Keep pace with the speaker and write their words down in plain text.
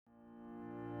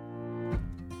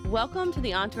Welcome to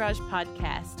the Entourage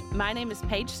Podcast. My name is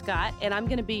Paige Scott, and I'm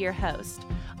going to be your host.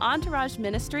 Entourage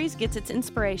Ministries gets its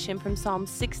inspiration from Psalm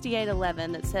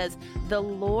 68:11 that says, "The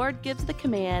Lord gives the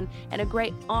command, and a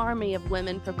great army of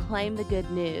women proclaim the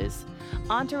good news."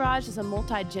 Entourage is a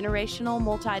multi-generational,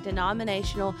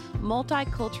 multi-denominational,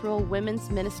 multicultural women's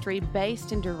ministry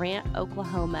based in Durant,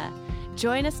 Oklahoma.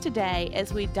 Join us today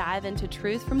as we dive into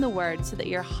truth from the Word so that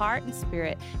your heart and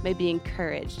spirit may be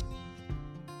encouraged.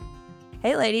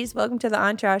 Hey ladies, welcome to the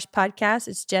Entourage Podcast.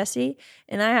 It's Jessie,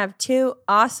 and I have two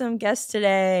awesome guests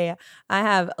today. I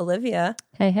have Olivia.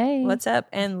 Hey. What's up?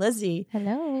 And Lizzie.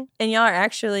 Hello. And y'all are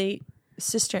actually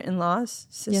sister-in-laws?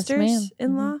 Sisters-in-law? Yes,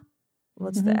 ma'am.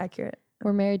 What's the accurate?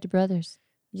 We're married to brothers.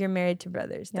 You're married to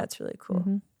brothers. Yep. That's really cool.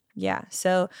 Mm-hmm. Yeah.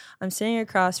 So I'm sitting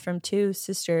across from two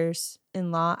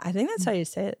sisters-in-law. I think that's how you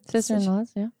say it.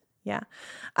 Sister-in-laws, yeah. Yeah.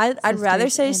 I'd rather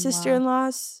say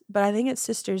Sisters-in-law. sister-in-laws, but I think it's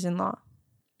sisters-in-law.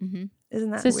 Mm-hmm.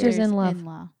 Isn't that weird? Sisters in love.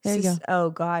 In-law. There you go. Oh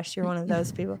gosh, you're one of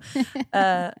those people.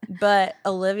 But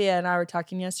Olivia and I were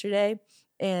talking yesterday,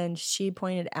 and she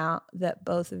pointed out that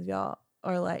both of y'all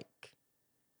are like,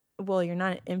 well, you're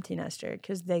not an empty nester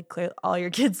because all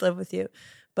your kids live with you,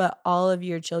 but all of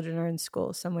your children are in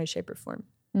school some way, shape, or form.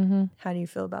 Mm-hmm. How do you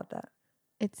feel about that?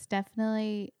 It's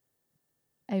definitely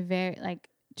a very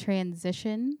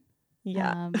transition.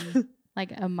 Yeah.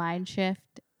 Like a mind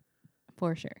shift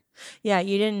for sure. Yeah,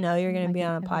 you didn't know you were going to be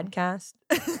on a podcast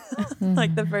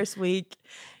like the first week.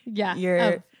 Yeah.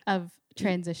 You're of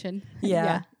transition.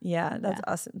 yeah, that's Yeah.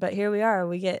 awesome. But here we are.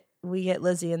 We get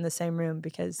Lizzie in the same room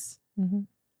because your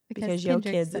Kendrick's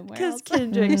kids, somewhere because else.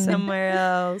 Kendrick's somewhere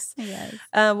else. Yes.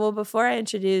 Well, before I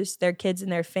introduce their kids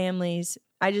and their families,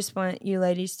 I just want you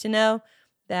ladies to know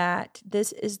that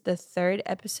this is the third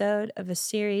episode of a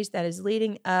series that is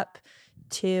leading up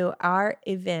to our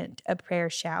event, a prayer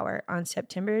shower, on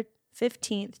September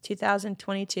 15th,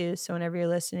 2022. So whenever you're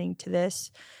listening to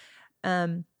this,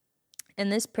 and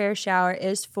this prayer shower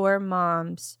is for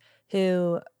moms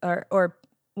who are, or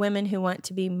women who want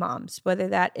to be moms, whether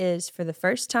that is for the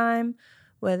first time,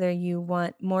 whether you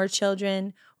want more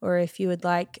children, or if you would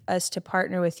like us to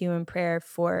partner with you in prayer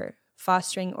for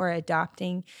fostering or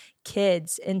adopting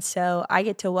kids. And so I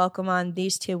get to welcome on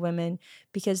these two women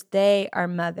because they are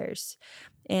mothers.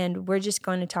 And we're just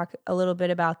going to talk a little bit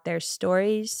about their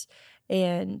stories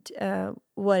and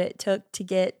what it took to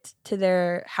get to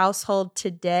their household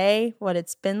today, what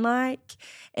it's been like.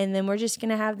 And then we're just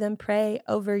going to have them pray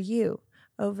over you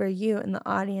in the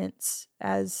audience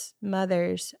as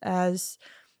mothers, as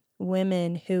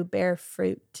women who bear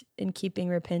fruit in keeping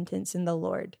repentance in the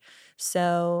Lord.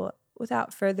 So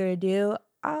without further ado,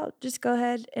 I'll just go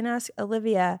ahead and ask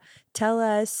Olivia, tell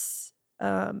us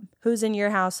who's in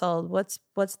your household. What's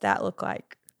that look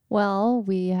like? Well,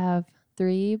 we have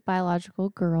 3 biological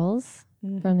girls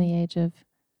from the age of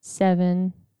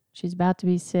 7, she's about to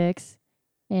be 6,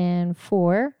 and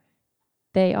 4.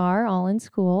 They are all in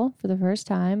school for the first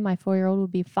time. My 4-year-old will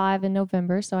be 5 in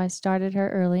November, so I started her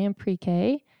early in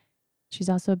pre-K. She's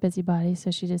also a busybody,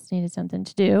 so she just needed something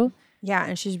to do. Yeah,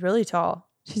 and she's really tall.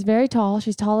 She's very tall.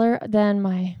 She's taller than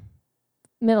my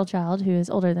middle child, who is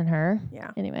older than her. Yeah.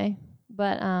 Anyway,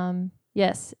 but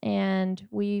yes, and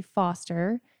we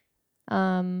foster.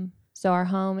 So our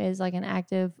home is like an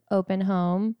active, open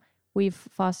home. We've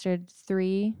fostered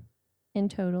 3 in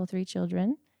total, 3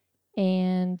 children,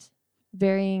 and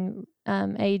varying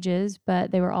ages, but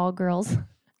they were all girls.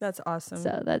 That's awesome.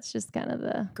 So that's just kind of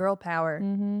the girl power.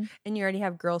 mm-hmm. And you already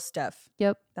have girl stuff.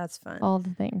 Yep, That's fun. all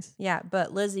the things. Yeah,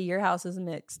 but Lizzie, your house is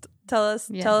mixed. Tell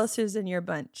us who's in your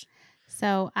bunch.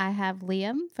 So I have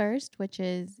Liam first,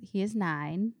 he is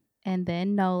 9, and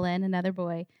then Nolan, another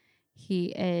boy,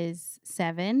 he is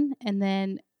 7, and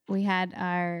then we had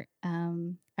our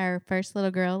first little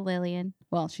girl, Lillian.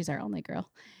 Well, she's our only girl,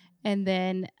 and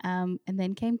then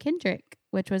came Kendrick,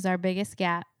 which was our biggest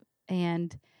gap,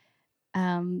 and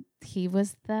he's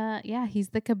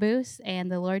the caboose,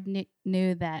 and the Lord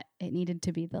knew that it needed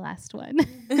to be the last one.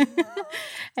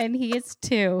 And he is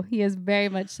 2. He is very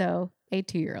much so a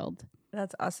 2-year-old.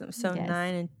 That's awesome. So Yes.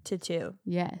 9 and to 2.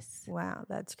 Yes. Wow,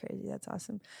 that's crazy. That's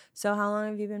awesome. So how long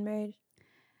have you been married,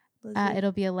 Lizzie?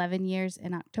 It'll be 11 years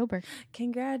in October.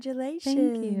 Congratulations.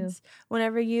 Thank you.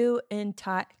 Whenever you and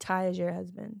Ty is your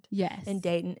husband. Yes. And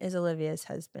Dayton is Olivia's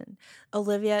husband.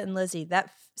 Olivia and Lizzie. That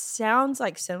sounds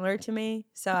like similar to me.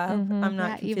 So I hope I'm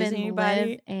not confusing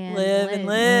anybody. Liv and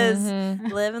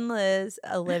Liz. Liv and Liz.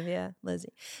 Olivia,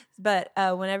 Lizzie. But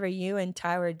whenever you and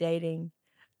Ty were dating,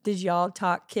 did y'all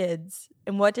talk kids?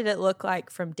 And what did it look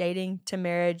like from dating to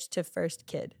marriage to first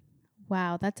kid?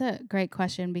 Wow, that's a great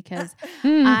question because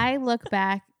I look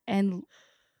back and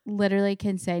literally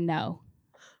can say no.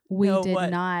 we No, did what?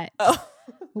 not. Oh.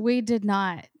 We did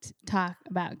not talk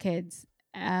about kids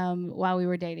while we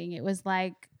were dating. It was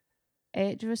like,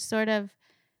 it was sort of,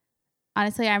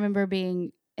 honestly, I remember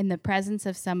being in the presence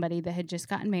of somebody that had just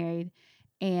gotten married,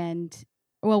 and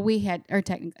we had, or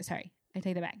technically, sorry, I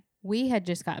take that back. We had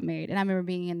just gotten married, and I remember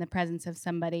being in the presence of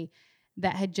somebody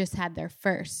that had just had their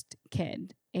first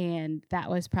kid, and that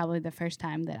was probably the first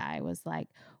time that I was like,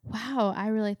 wow, I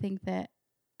really think that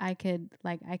I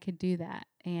could do that.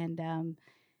 And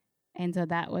so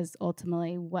that was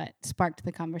ultimately what sparked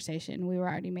the conversation. We were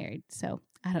already married. So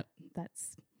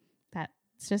that's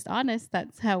just honest.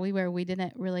 That's how we were. We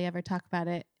didn't really ever talk about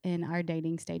it in our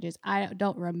dating stages. I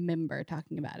don't remember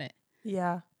talking about it.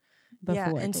 Yeah. Before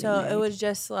And getting so married. it was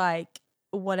just like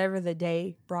whatever the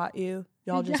day brought you,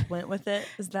 y'all just went with it.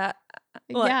 Is that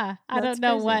what? Yeah. I That's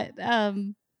don't know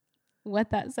crazy. what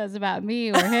that says about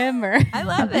me or him or I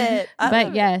love it.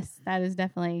 but yes, that is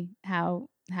definitely how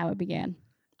it began.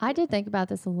 I did think about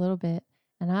this a little bit,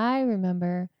 and I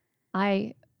remember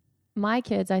my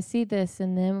kids, I see this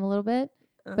in them a little bit,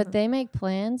 but they make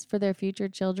plans for their future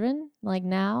children, like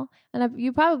now. And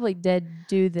you probably did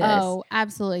do this. Oh,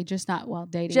 absolutely. Just not while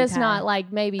dating. Just Ty. not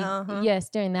like maybe, yes,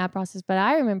 during that process. But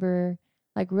I remember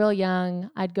like real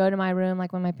young, I'd go to my room,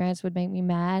 like when my parents would make me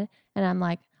mad, and I'm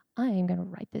like, I am going to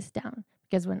write this down.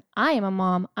 Because when I am a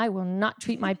mom, I will not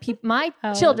treat my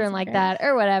children like that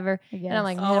or whatever. Yes. And I'm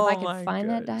like, man, if I could find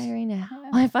that diary now,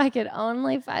 if I could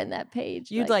only find that page.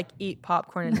 You'd like eat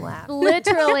popcorn and laugh.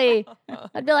 Literally.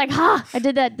 I'd be like, I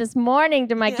did that this morning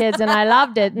to my kids and I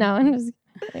loved it. No, I'm just,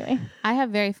 anyway. I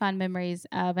have very fond memories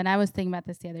of, and I was thinking about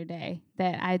this the other day,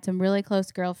 that I had some really close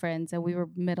girlfriends and we were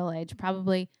middle-aged,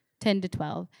 probably 10 to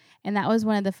 12. And that was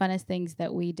one of the funnest things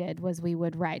that we did was we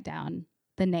would write down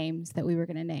the names that we were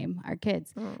going to name our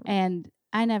kids. And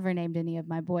I never named any of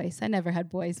my boys. I never had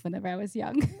boys whenever I was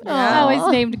young. I always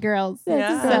named girls.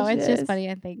 Yeah. So it's just funny.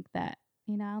 I think that,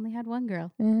 I only had one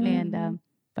girl and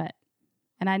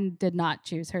I did not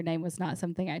choose. Her name was not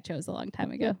something I chose a long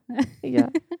time ago. Yeah.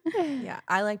 Yeah.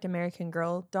 I liked American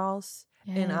Girl dolls.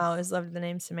 Yes. And I always loved the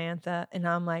name Samantha. And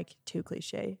I'm like, too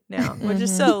cliche now, which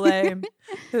is so lame.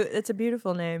 It's a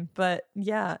beautiful name. But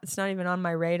yeah, it's not even on my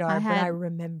radar. But I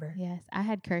remember. Yes. I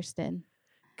had Kirsten.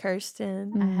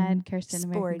 Kirsten. I had Kirsten,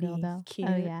 Sporty, American Girl doll. cute.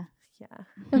 Oh, yeah. Yeah.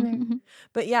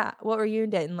 But yeah, what were you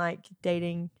dating? Like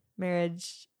dating,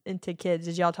 marriage, into kids?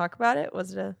 Did y'all talk about it?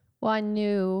 Was it Well, I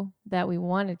knew that we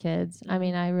wanted kids. I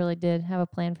mean, I really did have a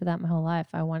plan for that my whole life.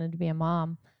 I wanted to be a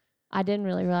mom. I didn't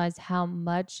really realize how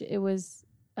much it was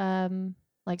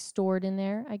like stored in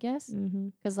there, I guess.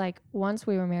 Because like once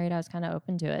we were married, I was kind of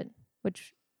open to it,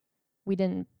 which we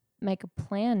didn't make a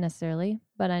plan necessarily,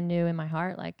 but I knew in my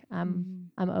heart, like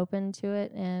I'm open to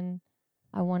it and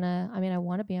I want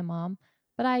to be a mom,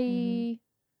 but I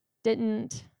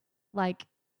didn't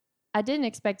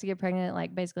expect to get pregnant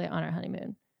like basically on our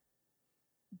honeymoon.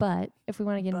 But if we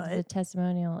want to get into the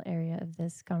testimonial area of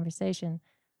this conversation,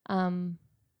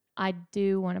 I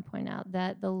do want to point out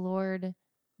that the Lord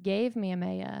gave me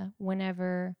Amaya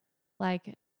whenever,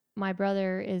 like, my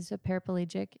brother is a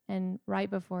paraplegic, and right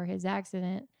before his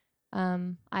accident,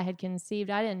 I had conceived.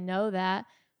 I didn't know that.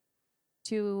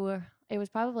 I was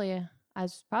probably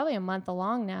a month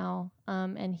along now,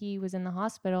 and he was in the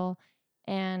hospital,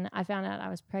 and I found out I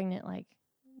was pregnant, like,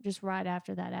 just right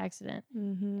after that accident.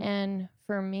 And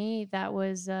for me, that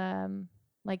was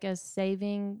like a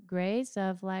saving grace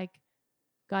of like,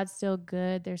 God's still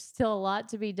good. There's still a lot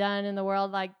to be done in the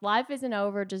world. Like life isn't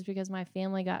over just because my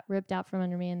family got ripped out from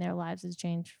under me and their lives has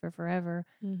changed for forever.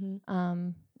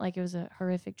 Like it was a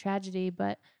horrific tragedy,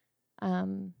 but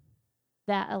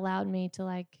that allowed me to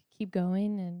like keep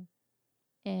going.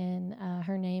 And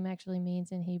her name actually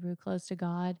means in Hebrew close to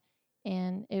God.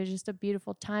 And it was just a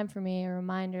beautiful time for me, a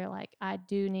reminder, like, I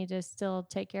do need to still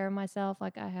take care of myself.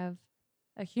 Like, I have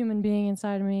a human being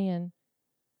inside of me. And,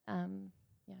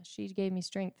 she gave me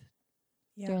strength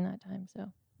during that time.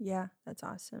 So, yeah, that's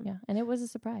awesome. Yeah. And it was a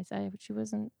surprise. She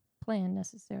wasn't planned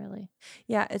necessarily.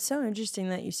 Yeah. It's so interesting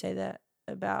that you say that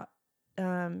about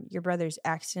your brother's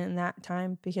accident in that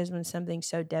time, because when something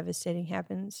so devastating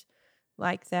happens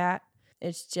like that,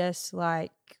 it's just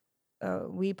like,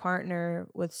 we partner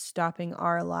with stopping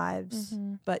our lives,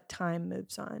 but time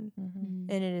moves on. And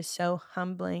it is so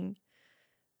humbling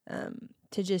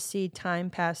to just see time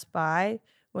pass by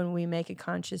when we make a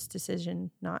conscious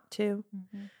decision not to.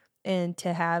 And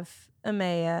to have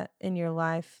Amaya in your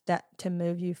life that to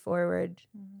move you forward,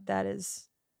 that is,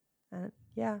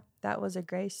 that was a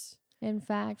grace. In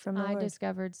fact, from the I Lord.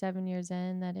 discovered 7 years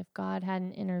in that if God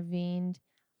hadn't intervened,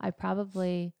 I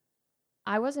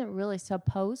wasn't really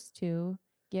supposed to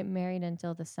get married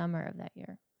until the summer of that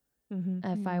year.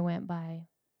 if I went by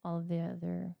all of the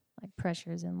other like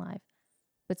pressures in life.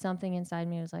 But something inside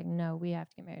me was like, no, we have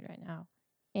to get married right now.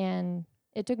 And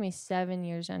it took me 7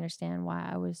 years to understand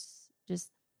why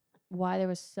why there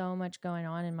was so much going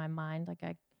on in my mind. Like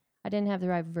I didn't have the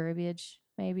right verbiage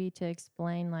maybe to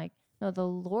explain, like, no, the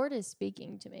Lord is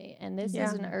speaking to me and this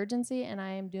is an urgency and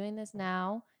I am doing this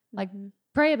now. Like,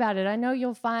 pray about it. I know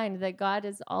you'll find that God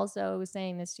is also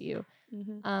saying this to you.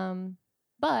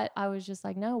 But I was just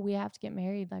like, no, we have to get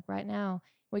married like right now.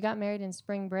 We got married in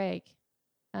spring break.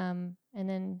 And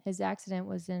then his accident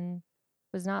was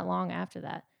not long after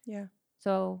that. Yeah.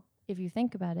 So if you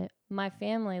think about it, my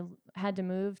family had to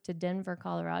move to Denver,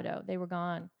 Colorado. They were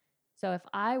gone. So if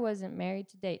I wasn't married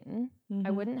to Dayton,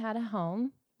 I wouldn't have had a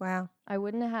home. Wow. I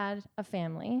wouldn't have had a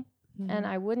family, and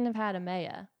I wouldn't have had a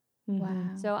Maya.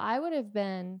 Wow. So I would have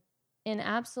been in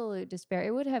absolute despair.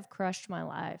 It would have crushed my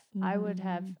life. I would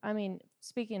have, I mean,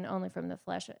 speaking only from the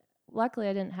flesh, luckily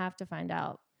I didn't have to find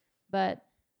out. But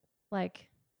like,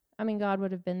 I mean, God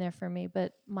would have been there for me,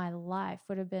 but my life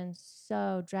would have been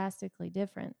so drastically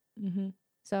different.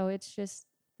 So it's just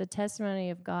the testimony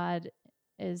of God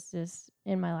is just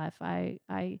in my life.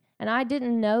 I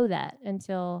didn't know that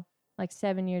until like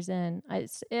 7 years in. I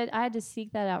had to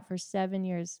seek that out for 7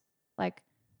 years. Like,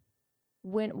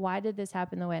 why did this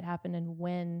happen the way it happened, and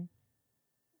when,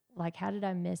 like, how did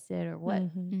I miss it, or what?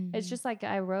 It's just like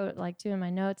I wrote like too in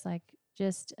my notes, like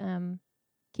just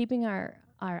keeping our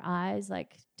eyes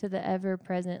like to the ever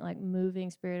present, like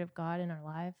moving Spirit of God in our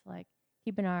life, like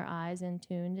keeping our eyes in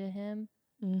tune to Him.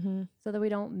 So that we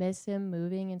don't miss Him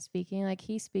moving and speaking. Like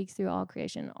He speaks through all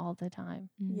creation all the time.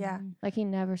 Yeah. Like He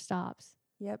never stops.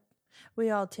 Yep.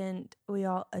 We all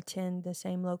attend the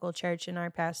same local church, and our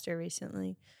pastor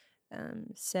recently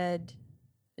said,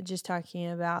 just talking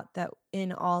about that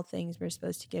in all things we're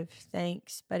supposed to give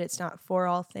thanks, but it's not for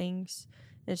all things.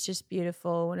 It's just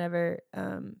beautiful whenever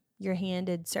you're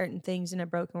handed certain things in a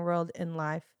broken world in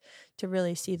life to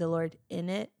really see the Lord in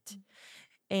it.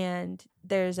 And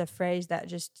there's a phrase that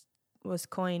just was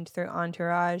coined through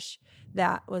Entourage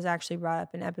that was actually brought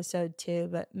up in episode 2,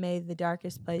 but may the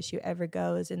darkest place you ever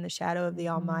go is in the shadow of the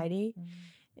Almighty.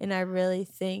 And I really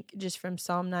think, just from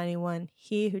Psalm 91,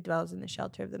 he who dwells in the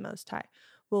shelter of the Most High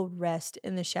will rest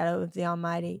in the shadow of the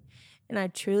Almighty. And I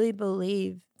truly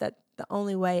believe that the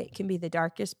only way it can be the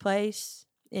darkest place,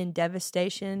 in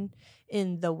devastation,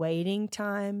 in the waiting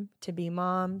time to be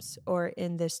moms, or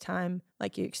in this time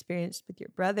like you experienced with your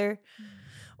brother,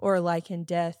 or like in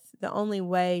death, the only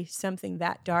way something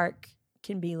that dark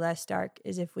can be less dark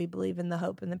is if we believe in the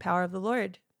hope and the power of the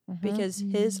Lord. Because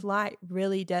His light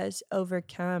really does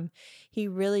overcome. He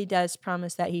really does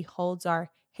promise that He holds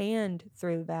our hand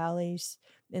through valleys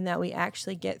and that we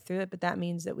actually get through it. But that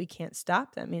means that we can't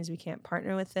stop. That means we can't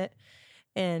partner with it.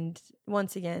 And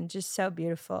once again, just so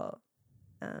beautiful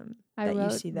that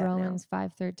you see that Romans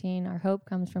 5:13. Our hope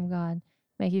comes from God.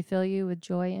 May He fill you with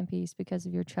joy and peace because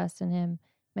of your trust in Him.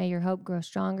 May your hope grow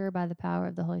stronger by the power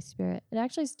of the Holy Spirit. It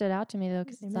actually stood out to me though,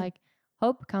 because it's like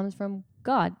hope comes from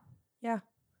God. Yeah.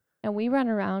 And we run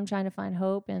around trying to find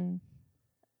hope in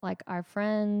like our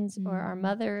friends or our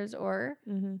mothers or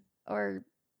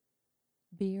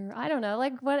beer. I don't know,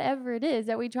 like whatever it is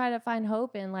that we try to find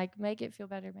hope in, like make it feel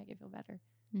better.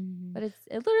 But it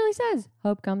literally says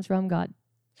hope comes from God.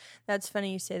 That's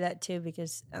funny you say that too,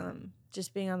 because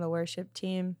just being on the worship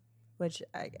team, which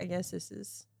I guess this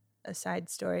is a side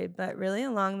story, but really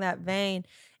along that vein,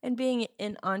 and being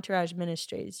in Entourage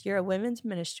Ministries, you're a women's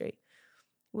ministry.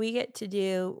 We get to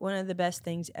do one of the best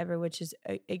things ever, which is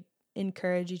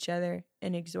encourage each other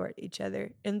and exhort each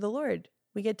other in the Lord.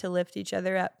 We get to lift each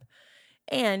other up.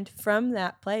 And from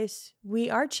that place, we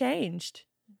are changed.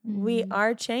 We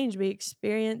are changed. We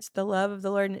experience the love of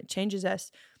the Lord, and it changes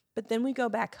us. But then we go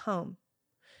back home.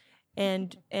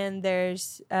 And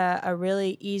there's a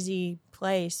really easy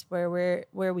place where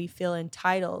we feel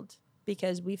entitled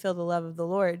because we feel the love of the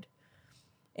Lord.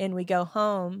 And we go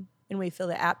home and we feel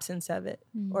the absence of it.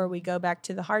 Or we go back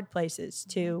to the hard places,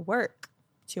 to work,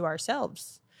 to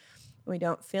ourselves. We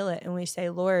don't feel it. And we say,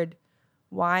 Lord,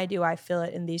 why do I feel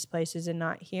it in these places and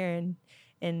not here?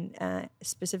 And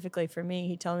specifically for me,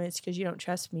 He told me it's because you don't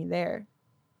trust me there.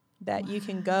 That you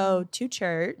can go to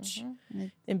church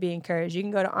and be encouraged. You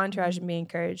can go to Entourage and be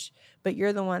encouraged. But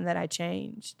you're the one that I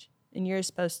changed. And you're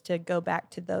supposed to go back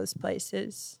to those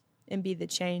places and be the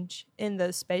change in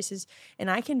those spaces. And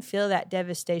I can feel that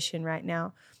devastation right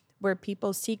now, where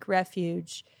people seek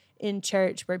refuge in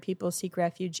church, where people seek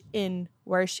refuge in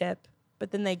worship.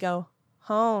 But then they go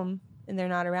home and they're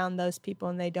not around those people,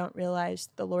 and they don't realize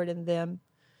the Lord in them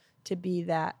to be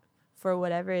that for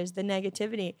whatever is the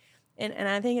negativity. And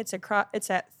I think it's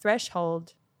that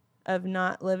threshold of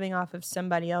not living off of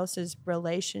somebody else's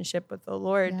relationship with the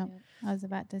Lord. Yep. I was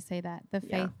about to say that. The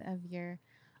Yeah. faith of your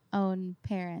own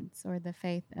parents or the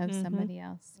faith of somebody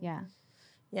else. Yeah.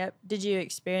 Yep. Did you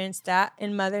experience that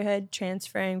in motherhood,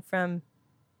 transferring from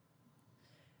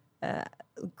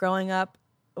growing up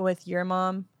with your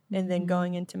mom and then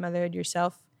going into motherhood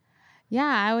yourself? Yeah,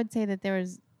 I would say that there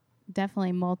was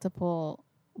definitely multiple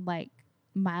like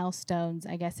milestones,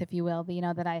 I guess, if you will,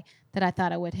 that I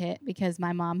thought I would hit because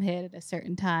my mom hit at a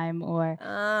certain time, or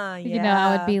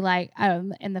I would be like,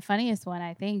 and the funniest one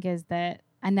I think is that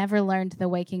I never learned the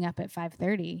waking up at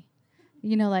 5:30.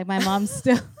 Like my mom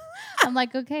still. I'm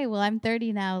like, okay, well, I'm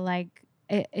 30 now. Like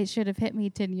it should have hit me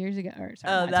 10 years ago. Or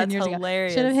sorry, not 10 years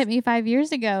hilarious. Should have hit me 5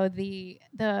 years ago. This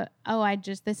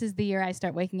is the year I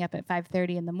start waking up at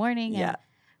 5:30 in the morning. Yeah. And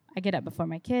I get up before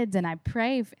my kids and I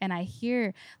pray and I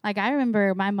hear, like, I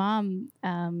remember my mom,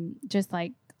 just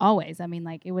like always, I mean,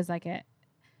 like it was like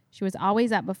she was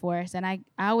always up before us, and I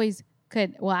always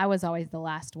I was always the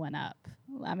last one up.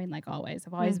 I mean, like always,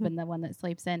 I've always been the one that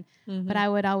sleeps in, but I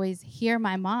would always hear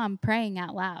my mom praying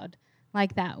out loud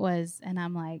like that was, and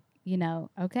I'm like,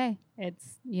 okay,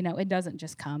 it's, it doesn't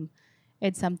just come.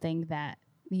 It's something that,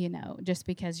 just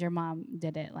because your mom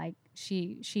did it, like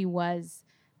she was,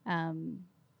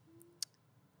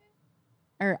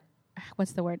 or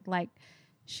what's the word? Like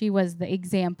she was the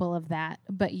example of that,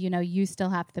 but you still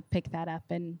have to pick that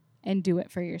up and do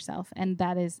it for yourself. And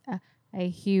that is a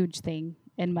huge thing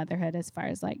in motherhood, as far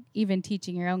as like even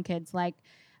teaching your own kids, like,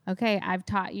 okay, I've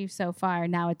taught you so far.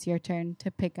 Now it's your turn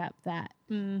to pick up that.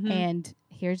 And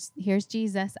here's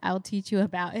Jesus. I'll teach you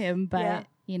about him, but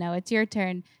it's your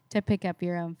turn to pick up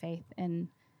your own faith and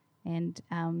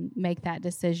make that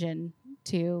decision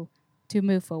to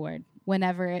move forward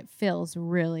whenever it feels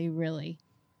really, really,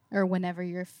 or whenever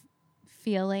you're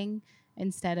feeling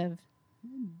instead of,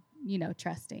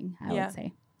 trusting, I would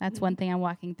say. That's one thing I'm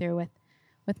walking through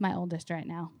with my oldest right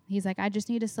now. He's like, I just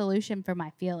need a solution for my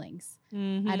feelings.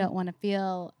 I don't want to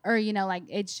feel, or, like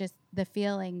it's just the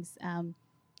feelings,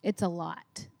 it's a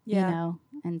lot,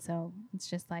 and so it's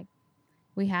just like,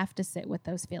 we have to sit with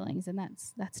those feelings, and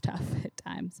that's tough at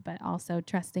times, but also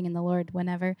trusting in the Lord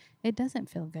whenever it doesn't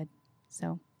feel good.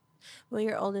 So. Well,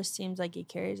 your oldest seems like he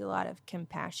carries a lot of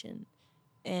compassion,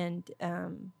 and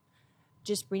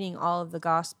just reading all of the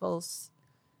Gospels,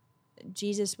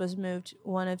 Jesus was moved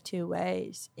one of two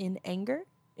ways: in anger,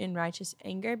 in righteous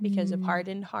anger because of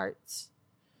hardened hearts,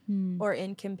 or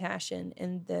in compassion.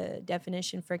 And the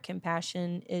definition for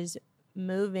compassion is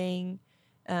moving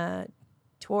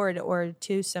toward or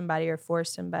to somebody or for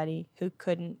somebody who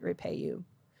couldn't repay you.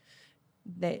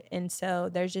 And so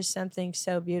there's just something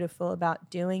so beautiful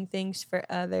about doing things for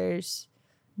others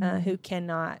who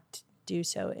cannot do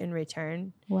so in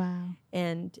return. Wow.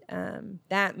 And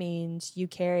that means you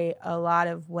carry a lot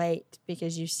of weight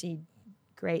because you see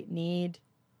great need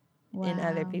in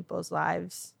other people's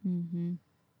lives.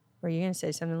 Were you going to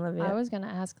say something, Olivia? I was going to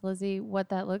ask Lizzie what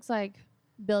that looks like,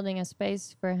 building a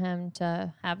space for him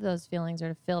to have those feelings or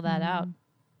to fill that out.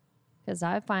 Because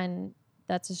I find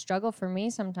that's a struggle for me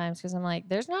sometimes, because I'm like,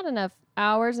 there's not enough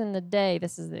hours in the day.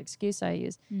 This is the excuse I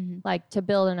use, like to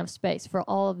build enough space for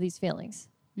all of these feelings.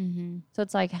 So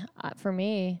it's like, for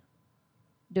me,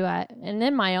 and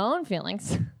then my own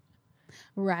feelings.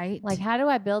 Right. Like, how do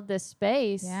I build this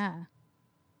space? Yeah.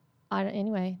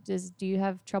 Anyway, do you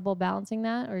have trouble balancing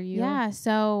that, or you? Yeah.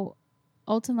 So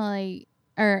ultimately,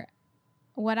 or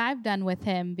what I've done with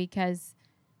him, because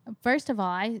first of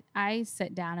all, I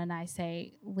sit down and I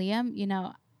say,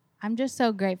 Liam, I'm just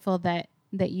so grateful that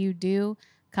you do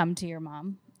come to your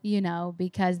mom,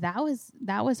 because that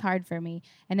was hard for me.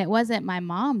 And it wasn't my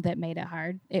mom that made it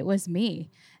hard. It was me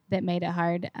that made it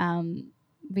hard,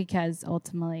 because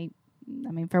ultimately,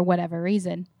 I mean, for whatever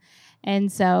reason.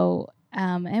 And so,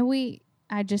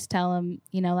 I just tell him,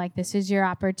 like, this is your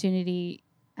opportunity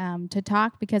to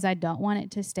talk, because I don't want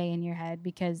it to stay in your head,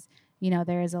 because,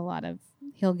 there is a lot of,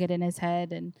 he'll get in his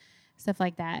head and stuff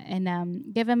like that,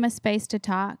 and give him a space to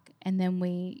talk. And then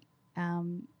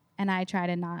and I try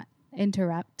to not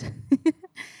interrupt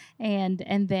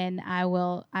and then I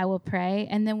will pray.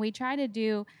 And then we try to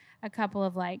do a couple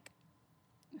of like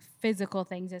physical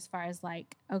things, as far as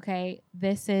like, okay,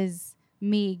 this is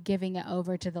me giving it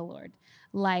over to the Lord,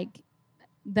 like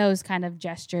those kind of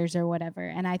gestures or whatever.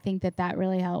 And I think that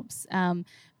really helps,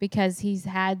 because he's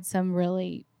had some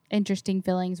really interesting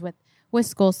feelings with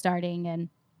school starting and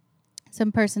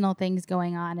some personal things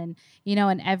going on. And,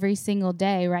 and every single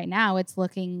day right now, it's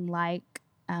looking like,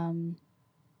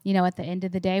 at the end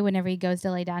of the day, whenever he goes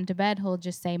to lay down to bed, he'll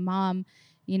just say, Mom,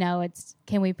 it's,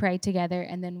 can we pray together?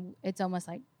 And then it's almost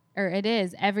like, or it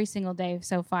is every single day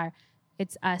so far,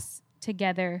 it's us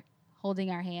together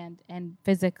holding our hand and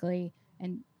physically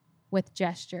and with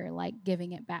gesture, like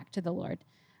giving it back to the Lord.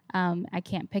 I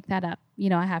can't pick that up.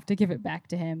 I have to give it back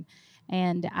to him.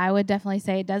 And I would definitely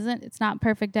say it's not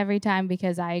perfect every time,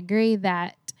 because I agree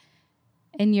that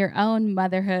in your own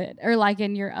motherhood, or like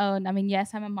in your own,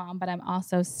 yes, I'm a mom, but I'm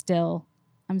still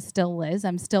Liz.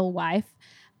 I'm still wife.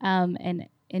 And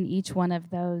in each one of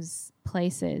those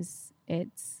places,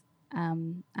 it's,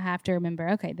 I have to remember,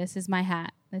 okay, this is my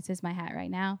hat. This is my hat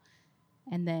right now.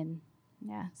 And then,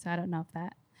 so I don't know if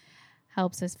that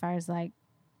helps as far as like,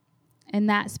 in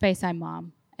that space, I'm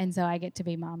mom. And so I get to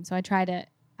be mom. So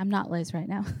I'm not Liz right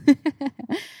now.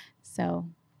 So,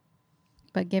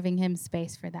 but giving him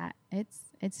space for that,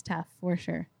 it's tough for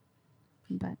sure.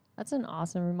 But that's an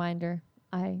awesome reminder.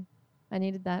 I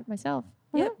needed that myself.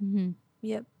 Yep. mm-hmm.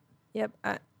 Yep.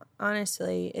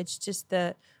 Honestly, it's just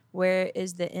where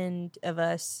is the end of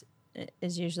us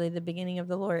is usually the beginning of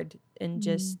the Lord. And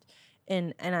just,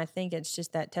 and I think it's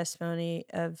just that testimony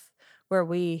of where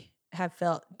we have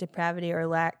felt depravity or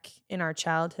lack in our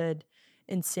childhood,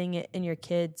 and seeing it in your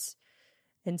kids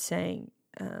and saying,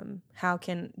 how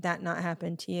can that not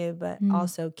happen to you? But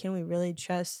also, can we really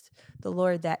trust the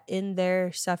Lord that in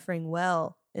their suffering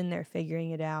well, in their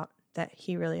figuring it out, that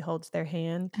he really holds their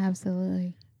hand?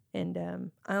 Absolutely.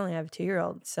 And I only have a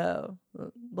 2-year-old, so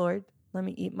Lord, let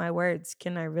me eat my words.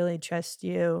 Can I really trust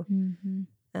you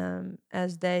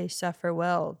as they suffer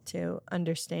well, to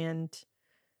understand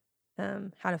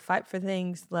how to fight for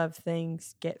things, love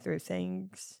things, get through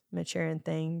things, mature in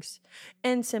things,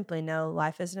 and simply know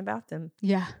life isn't about them.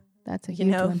 Yeah, that's a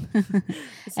huge one.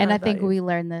 And I think we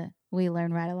learn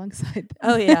right alongside them.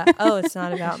 Oh yeah. Oh, it's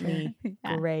not about me.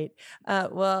 Yeah. Great.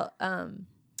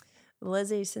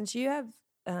 Lizzie, since you have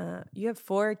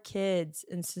 4 kids,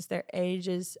 and since their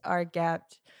ages are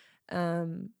gapped, I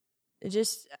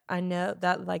know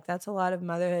that like that's a lot of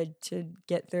motherhood to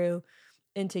get through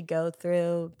and to go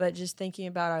through, but just thinking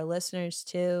about our listeners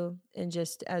too, and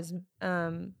just as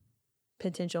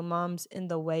potential moms in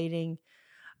the waiting,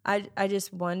 I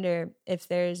just wonder if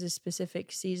there's a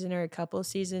specific season or a couple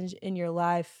seasons in your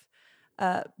life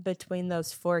between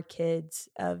those 4 kids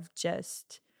of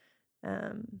just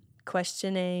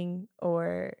questioning,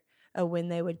 or when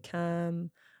they would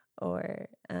come, or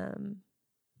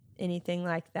anything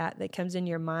like that comes in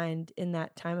your mind in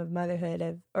that time of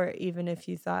motherhood, or even if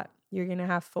you thought you're going to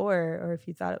have 4, or if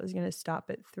you thought it was going to stop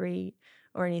at 3,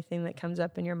 or anything that comes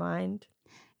up in your mind.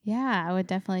 Yeah, I would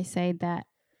definitely say that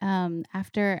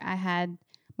after I had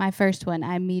my first one,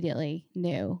 I immediately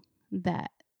knew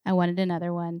that I wanted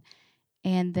another one.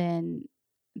 And then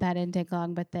that didn't take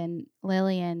long. But then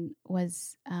Lillian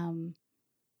was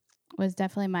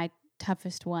definitely my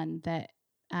toughest one that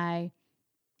I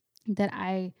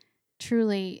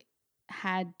truly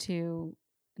had to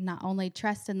not only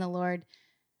trust in the Lord,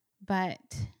 but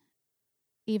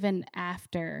even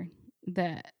after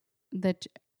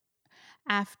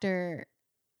after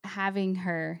having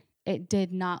her, it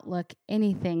did not look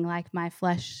anything like my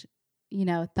flesh,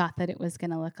 thought that it was going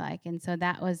to look like. And so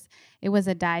it was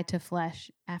a die to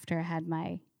flesh after I had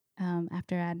my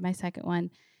second one.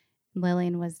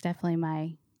 Lillian was definitely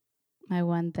my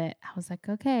one that I was like,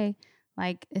 okay,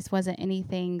 like this wasn't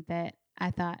anything that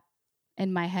I thought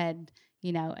in my head,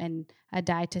 and a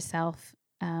die to self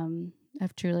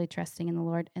of truly trusting in the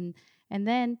Lord. And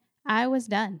then I was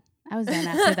done. I was done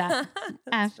after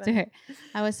that.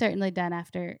 I was certainly done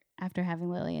after having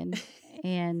Lillian,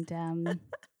 and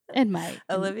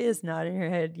Olivia's nodding her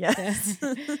head. Yes.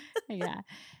 Yeah.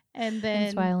 And then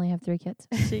that's why I only have 3 kids.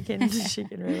 She can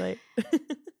relate.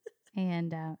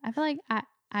 And I feel like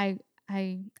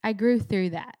I grew through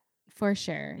that for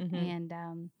sure.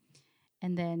 Mm-hmm.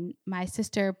 And then my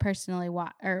sister personally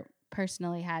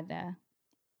had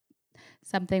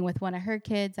something with one of her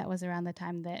kids. That was around the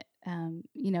time that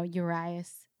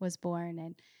Urias was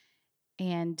born,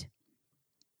 and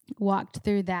walked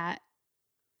through that.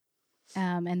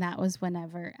 And that was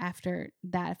whenever after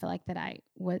that I feel like that I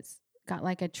got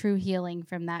like a true healing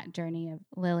from that journey of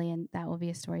Lillian. That will be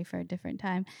a story for a different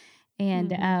time.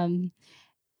 And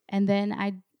and then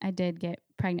I did get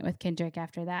pregnant with Kendrick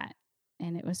after that.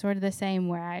 And it was sort of the same,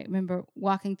 where I remember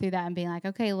walking through that and being like,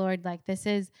 okay, Lord, like this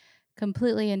is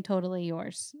completely and totally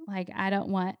yours. Like I don't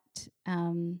want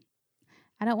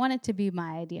it to be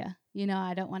my idea.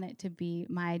 I don't want it to be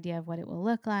my idea of what it will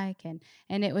look like. And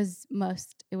it was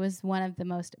one of the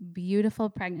most beautiful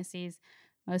pregnancies,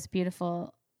 most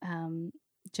beautiful,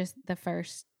 just the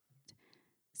first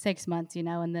 6 months,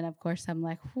 and then of course I'm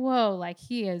like, whoa, like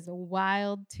he is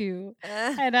wild too.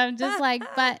 And I'm just like,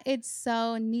 but it's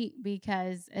so neat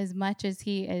because as much as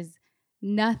he is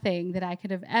nothing that I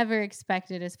could have ever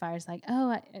expected as far as like,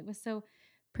 it was so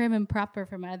prim and proper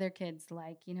for my other kids.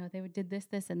 Like, they did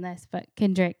this, and this, but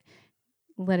Kendrick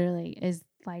literally is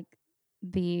like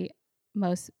the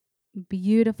most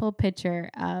beautiful picture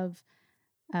of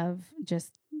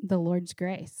just the Lord's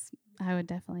grace. I would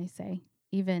definitely say,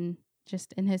 even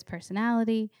just in his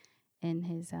personality, in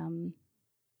his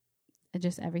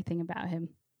just everything about him.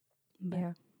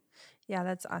 But yeah,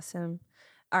 that's awesome.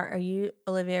 Are you,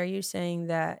 Olivia? Are you saying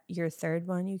that your third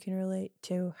one you can relate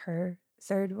to her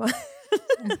third one?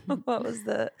 What was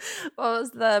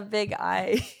the big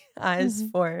eyes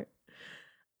for?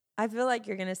 I feel like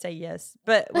you're gonna say yes,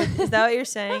 but is that what you're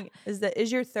saying?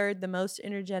 Is your third the most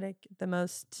energetic, the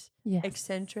most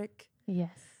eccentric?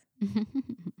 Yes.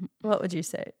 What would you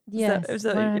say? Yes,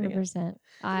 100%.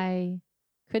 I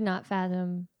could not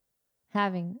fathom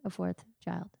having a fourth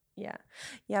child.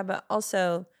 Yeah, but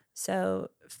also, so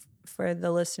for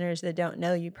the listeners that don't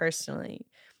know you personally,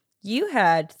 you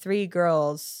had 3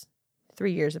 girls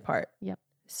 3 years apart. Yep.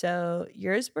 So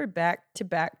yours were back to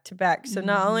back to back. So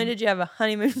not only did you have a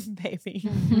honeymoon baby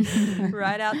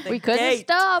right out the gate, we couldn't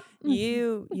stop.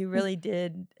 You really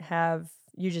did have.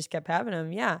 You just kept having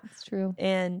them. Yeah, it's true.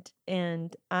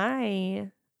 And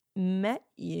I met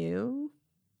you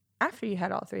after you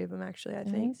had all 3 of them. Actually, I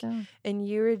think so. And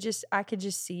you were I could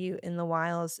just see you in the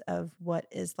wiles of what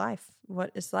is life.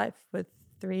 What is life with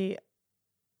 3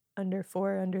 under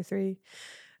 4, under 3.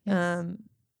 Yes.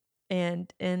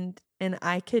 And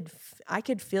I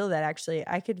could feel that actually.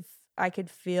 I could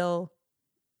feel,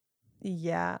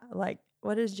 like,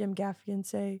 what does Jim Gaffigan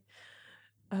say?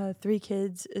 3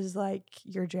 kids is like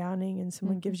you're drowning and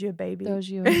someone gives you a baby. Throws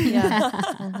you,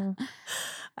 yeah.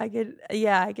 I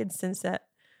could sense that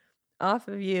off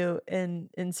of you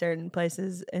in certain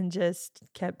places, and just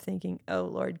kept thinking, oh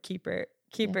Lord, keep her.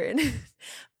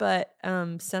 But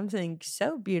something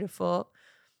so beautiful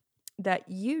that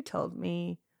you told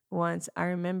me once, I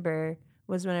remember,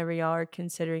 was whenever y'all are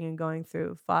considering and going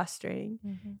through fostering,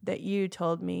 that you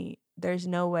told me there's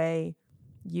no way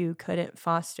you couldn't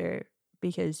foster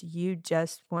because you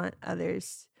just want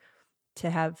others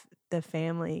to have the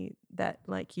family that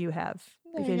like you have,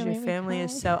 because your family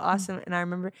is so awesome. And I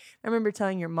remember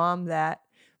telling your mom that,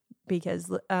 because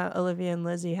Olivia and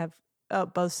Lizzie have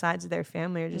both sides of their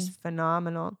family are just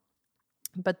phenomenal,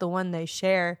 but the one they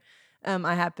share,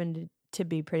 I happen to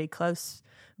be pretty close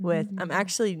with. I'm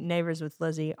actually neighbors with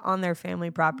Lizzie on their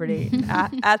family property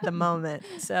at the moment.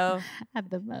 So at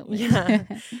the moment, yeah,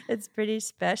 it's pretty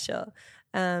special.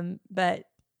 But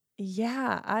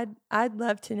yeah, I'd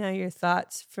love to know your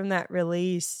thoughts from that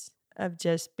release of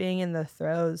just being in the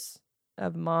throes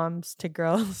of moms to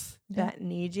girls that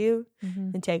need you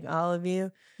and take all of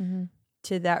you,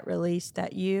 to that release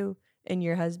that you and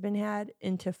your husband had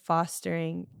into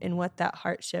fostering, and what that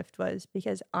heart shift was.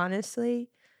 Because honestly,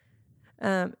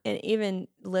 and even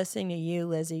listening to you,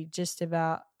 Lizzie, just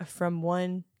about from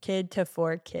 1 kid to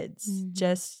 4 kids,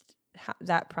 just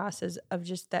that process of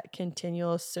just that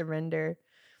continual surrender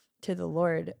to the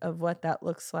Lord, of what that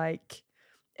looks like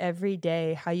every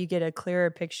day, how you get a clearer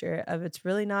picture of it's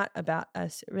really not about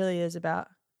us. It really is about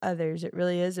others. It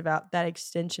really is about that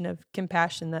extension of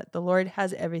compassion that the Lord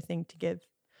has everything to give,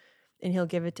 and he'll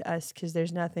give it to us because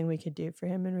there's nothing we could do for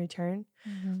him in return.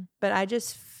 But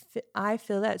I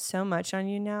feel that so much on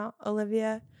you now,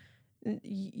 Olivia.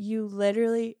 You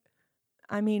literally,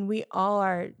 I mean, we all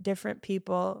are different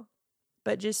people,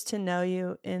 but just to know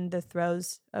you in the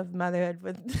throes of motherhood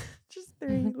with just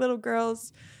 3 little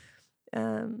girls,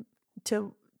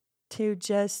 to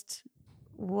just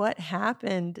what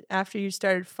happened after you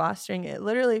started fostering, it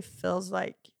literally feels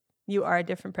like you are a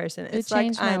different person. It's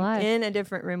like I'm in a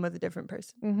different room with a different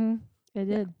person. It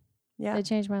did. Yeah. It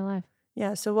changed my life.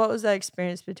 Yeah. So what was that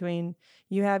experience between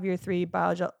you have your 3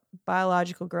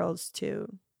 biological girls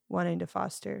to wanting to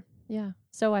foster? Yeah.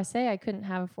 So I say I couldn't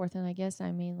have a fourth, and I guess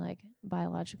I mean, like,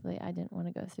 biologically I didn't want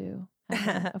to go through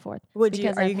having a fourth. Would you?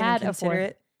 Are you going to consider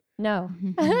it? No.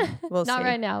 We'll Not see.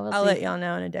 right now. I'll let y'all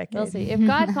know in a decade. We'll see. If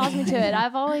God calls me to it,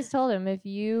 I've always told him, if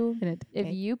you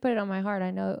put it on my heart,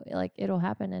 I know, like, it'll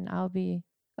happen, and I'll be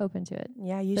open to it.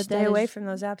 Yeah, you stay away from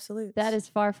those absolutes. That is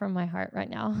far from my heart right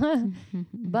now.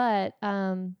 But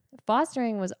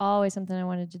fostering was always something I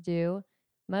wanted to do,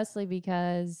 mostly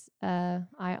because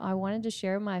I wanted to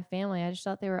share my family. I just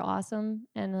thought they were awesome.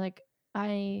 And like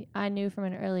I knew from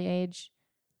an early age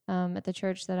at the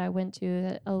church that I went to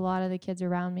that a lot of the kids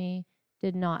around me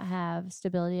did not have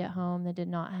stability at home. They did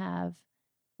not have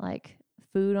like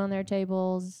food on their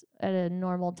tables at a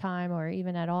normal time or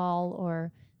even at all,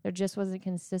 or there just wasn't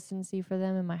consistency for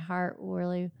them. And my heart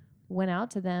really went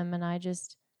out to them. And I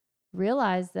just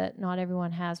realized that not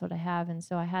everyone has what I have. And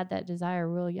so I had that desire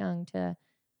real young to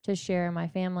share in my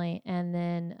family. And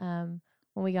then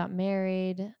when we got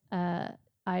married,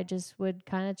 I just would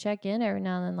kind of check in every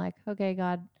now and then, like, okay,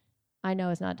 God, I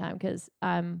know it's not time because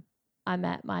I'm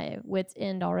at my wit's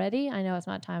end already. I know it's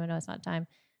not time. I know it's not time.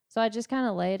 So I just kind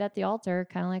of lay it at the altar,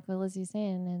 kind of like what Lizzie's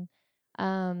saying.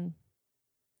 And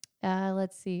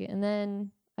let's see. And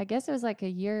then I guess it was like a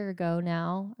year ago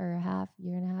now, or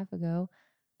year and a half ago,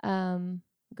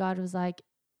 God was like,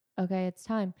 okay, it's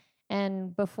time.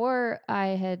 And before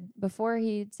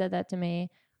he said that to me,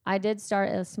 I did start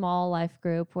a small life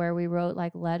group where we wrote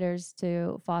like letters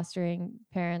to fostering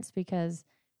parents because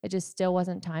it just still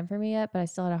wasn't time for me yet, but I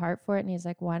still had a heart for it. And he's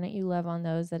like, why don't you love on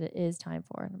those that it is time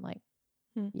for? And I'm like,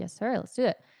 yes, sir, let's do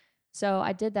it. So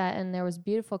I did that, and there was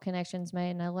beautiful connections made,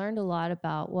 and I learned a lot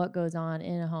about what goes on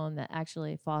in a home that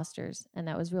actually fosters, and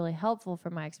that was really helpful for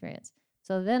my experience.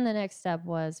 So then the next step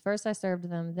was, first I served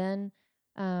them, then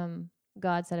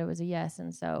God said it was a yes,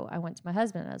 and so I went to my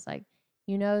husband, and I was like,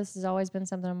 this has always been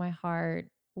something on my heart.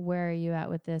 Where are you at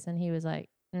with this? And he was like,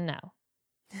 no.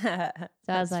 So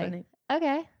I was like, funny.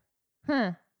 Okay,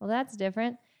 well, that's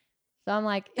different. So I'm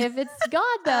like, if it's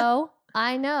God, though,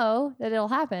 I know that it'll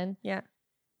happen. Yeah.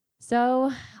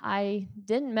 So I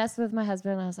didn't mess with my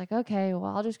husband. I was like, okay,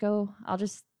 well, I'll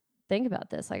just think about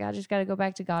this. Like, I just got to go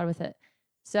back to God with it.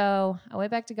 So I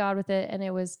went back to God with it. And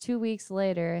it was 2 weeks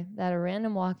later that a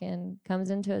random walk-in comes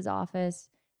into his office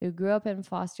who grew up in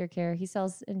foster care. He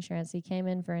sells insurance. He came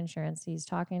in for insurance. He's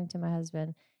talking to my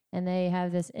husband, and they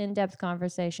have this in-depth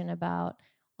conversation about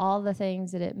all the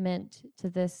things that it meant to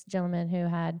this gentleman who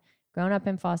had grown up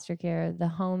in foster care, the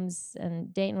homes,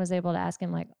 and Dayton was able to ask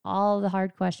him like all the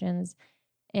hard questions.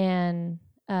 And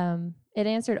it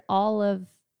answered all of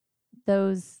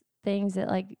those things that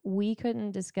like we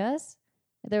couldn't discuss.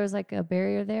 There was like a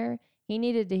barrier there. He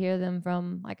needed to hear them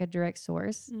from like a direct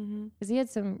source because he had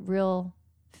some real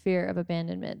fear of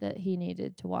abandonment that he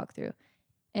needed to walk through.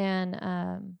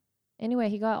 And anyway,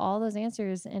 he got all those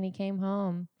answers, and he came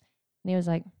home and he was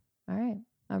like, all right,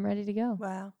 I'm ready to go.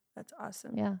 Wow. That's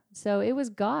awesome. Yeah. So it was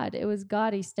God. It was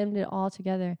God. He stemmed it all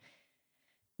together.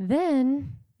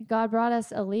 Then God brought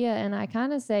us Aaliyah, and I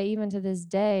kind of say even to this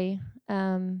day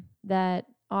that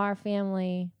our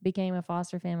family became a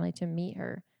foster family to meet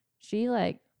her. She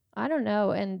I don't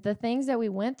know. And the things that we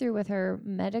went through with her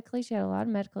medically, she had a lot of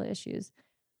medical issues,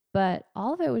 but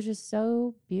all of it was just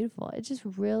so beautiful. It just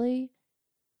really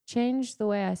changed the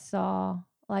way I saw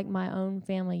like my own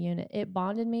family unit. It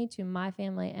bonded me to my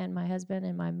family and my husband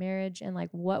and my marriage and like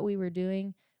what we were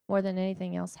doing more than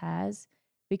anything else has,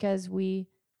 because we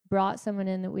brought someone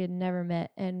in that we had never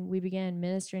met, and we began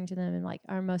ministering to them in like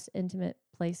our most intimate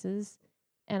places.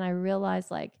 And I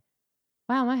realized like,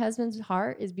 wow, my husband's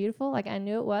heart is beautiful. Like I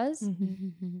knew it was,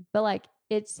 but like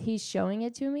he's showing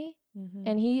it to me,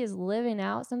 and he is living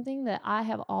out something that I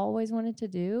have always wanted to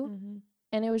do.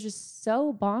 And it was just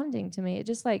so bonding to me. It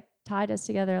just like tied us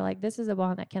together. Like this is a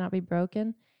bond that cannot be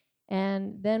broken.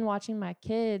 And then watching my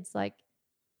kids, like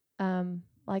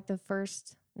the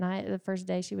first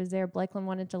day she was there, Blakelyn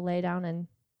wanted to lay down and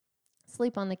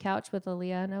sleep on the couch with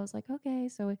Aaliyah. And I was like, okay.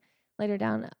 So we laid her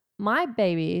down. My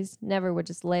babies never would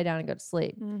just lay down and go to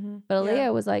sleep. But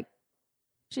Aaliyah was like,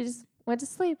 she just went to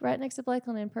sleep right next to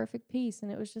Blakelyn in perfect peace. And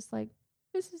it was just like,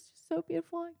 this is just so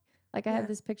beautiful. Like I have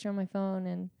this picture on my phone,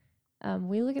 and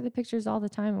we look at the pictures all the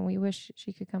time, and we wish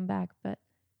she could come back, but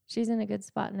she's in a good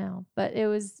spot now. But it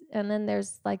was, and then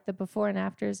there's like the before and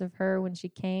afters of her when she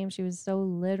came. She was so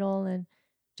little, and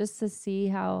just to see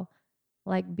how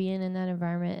like being in that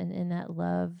environment and in that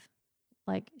love,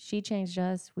 like she changed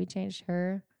us, we changed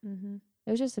her.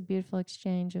 It was just a beautiful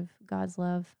exchange of God's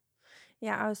love.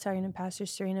 Yeah, I was talking to Pastor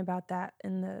Serena about that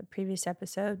in the previous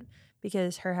episode,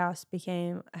 because her house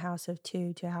became a house of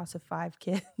 2 to a house of 5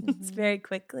 kids very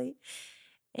quickly.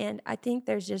 And I think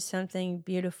there's just something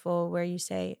beautiful where you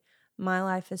say, my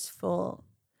life is full,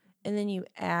 and then you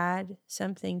add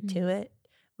something to it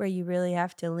where you really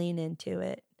have to lean into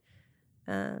it,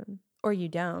 or you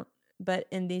don't. But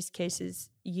in these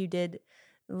cases, you did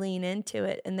lean into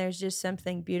it, and there's just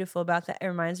something beautiful about that. It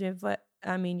reminds me of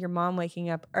your mom waking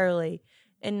up early,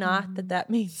 and not that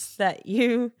means that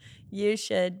you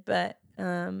should, but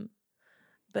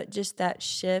just that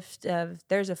shift of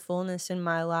there's a fullness in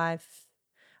my life.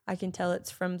 I can tell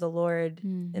it's from the Lord,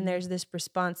 and there's this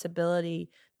responsibility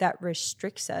that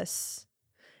restricts us.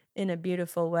 in a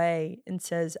beautiful way and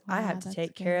says, I Wow, have to that's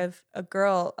take care good. of a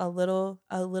girl, a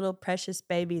little precious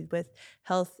baby with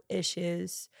health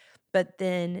issues. But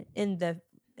then in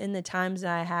the times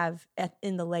that I have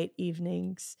in the late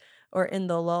evenings or in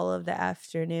the lull of the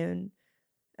afternoon,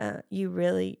 you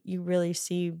really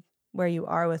see where you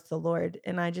are with the Lord.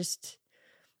 And I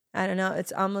don't know,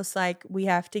 it's almost like we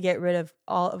have to get rid of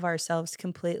all of ourselves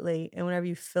completely. And whenever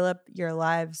you fill up your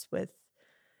lives with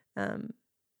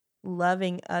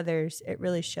loving others, it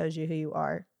really shows you who you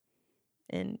are.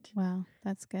 And Wow,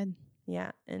 that's good.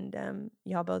 yeah, and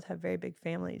y'all both have very big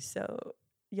families, so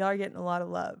y'all are getting a lot of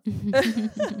love.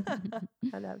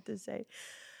 I'd have to say.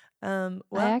 I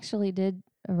Well, actually did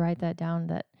write that down,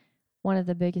 that one of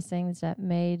the biggest things that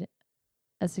made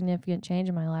a significant change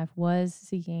in my life was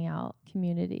seeking out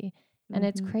community. And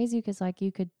it's mhm. crazy because, like,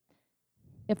 if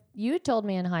you had told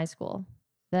me in high school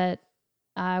that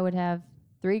I would have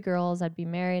 3 girls, I'd be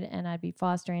married and I'd be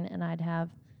fostering, and I'd have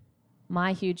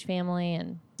my huge family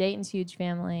and Dayton's huge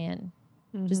family and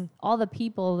just all the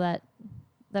people that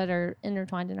are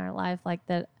intertwined in our life, like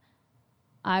that,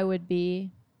 I would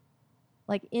be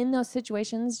like in those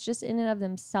situations, just in and of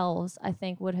themselves, I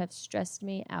think would have stressed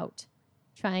me out,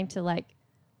 trying to like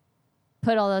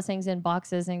put all those things in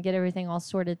boxes and get everything all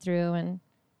sorted through. And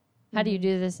how do you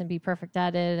do this and be perfect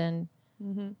at it? And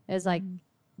it was like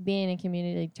being in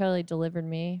community totally delivered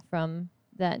me from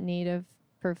that need of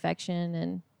perfection,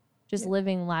 and just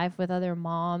living life with other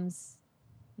moms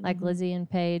like Lizzie and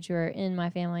Paige, who are in my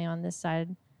family on this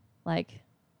side. Like,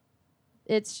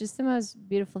 it's just the most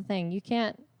beautiful thing.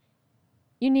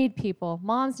 You need people.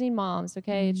 Moms need moms,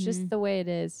 okay? It's just the way it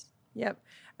is. Yep.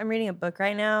 I'm reading a book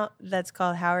right now that's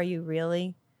called How Are You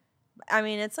Really? I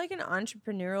mean, it's like an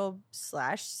entrepreneurial /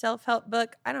 self-help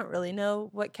book. I don't really know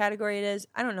what category it is.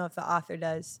 I don't know if the author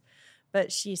does.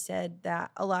 But she said that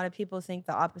a lot of people think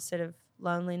the opposite of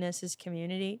loneliness is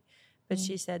community. But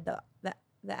she said the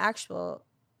actual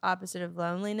opposite of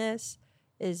loneliness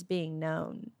is being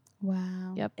known.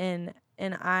 Wow. Yep. And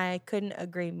I couldn't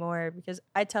agree more, because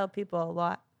I tell people a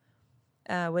lot,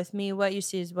 with me, what you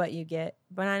see is what you get.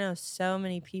 But I know so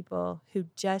many people who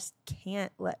just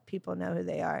can't let people know who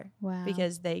they are. Wow.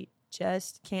 Because they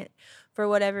just can't, for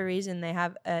whatever reason, they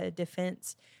have a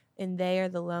defense, and they are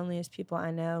the loneliest people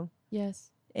I know.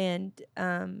 Yes. And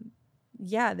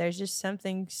yeah, there's just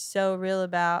something so real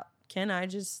about, can I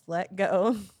just let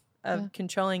go of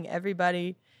controlling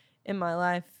everybody in my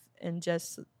life and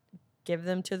just give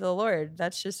them to the Lord?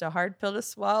 That's just a hard pill to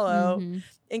swallow.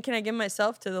 And can I give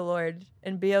myself to the Lord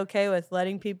and be okay with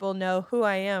letting people know who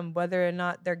I am, whether or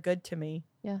not they're good to me?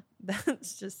 Yeah.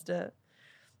 That's just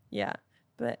yeah.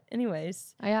 But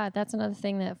anyways. Yeah, that's another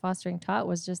thing that fostering taught,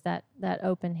 was just that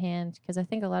open hand. Because I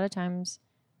think a lot of times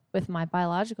with my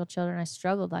biological children, I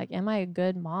struggled, like, am I a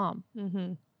good mom?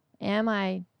 Am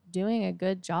I doing a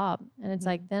good job? And it's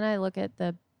like, then I look at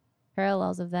the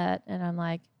parallels of that, and I'm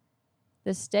like,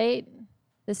 the state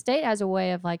has a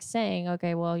way of like saying,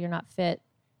 okay, well, you're not fit,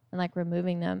 and like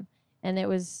removing them. And it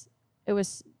was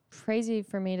crazy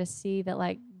for me to see that,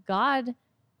 like, God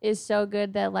is so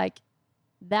good that, like,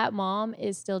 that mom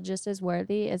is still just as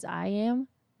worthy as I am.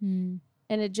 And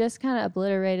it just kind of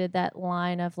obliterated that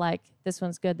line of like, this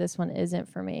one's good, this one isn't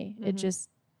for me.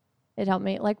 It helped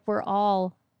me, like, we're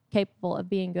all capable of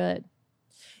being good.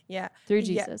 Yeah. Through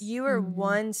Jesus. You are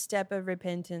one step of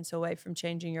repentance away from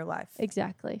changing your life.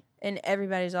 Exactly. And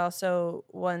everybody's also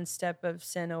one step of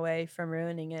sin away from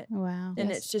ruining it. Wow.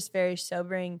 And it's just very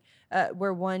sobering.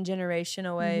 We're one generation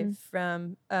away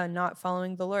from not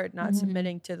following the Lord, not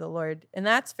submitting to the Lord. And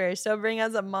that's very sobering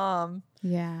as a mom.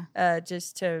 Yeah.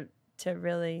 Just to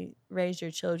really raise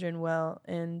your children well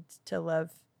and to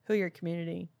love who your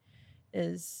community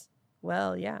is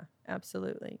well. Yeah,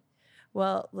 absolutely.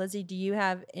 Well, Lizzie, do you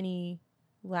have any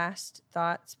last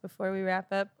thoughts before we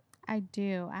wrap up? I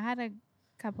do. I had a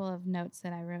couple of notes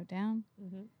that I wrote down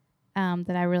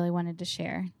that I really wanted to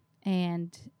share.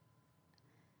 And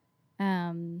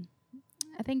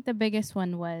I think the biggest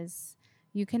one was,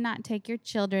 you cannot take your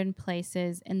children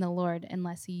places in the Lord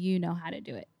unless you know how to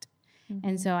do it.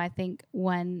 And so I think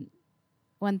one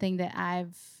thing that I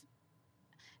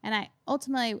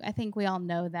think we all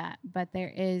know that, but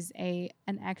there is an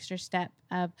extra step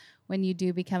of when you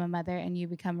do become a mother and you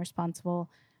become responsible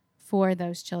for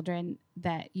those children,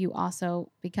 that you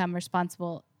also become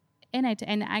responsible in it.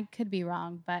 And I could be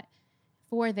wrong, but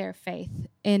for their faith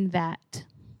in that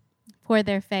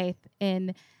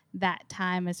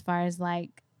time, as far as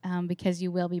like, because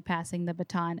you will be passing the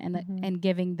baton and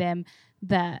giving them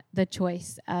the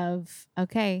choice of,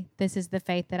 okay, this is the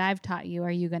faith that I've taught you.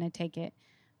 Are you going to take it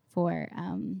for,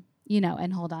 and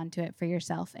hold on to it for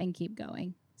yourself and keep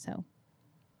going? So,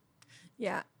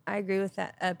 Yeah, I agree with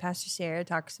that. Pastor Sierra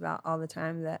talks about all the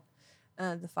time that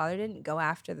the father didn't go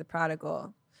after the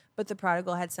prodigal, but the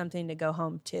prodigal had something to go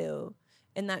home to.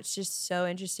 And that's just so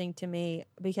interesting to me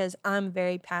because I'm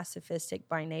very pacifistic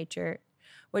by nature,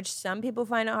 which some people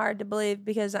find it hard to believe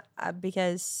because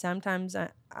sometimes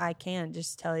I can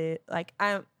just tell you, like,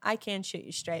 I can shoot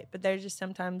you straight, but there's just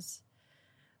sometimes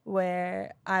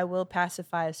where I will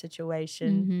pacify a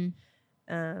situation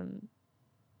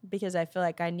because I feel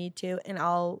like I need to, and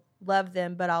I'll love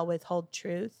them, but I'll withhold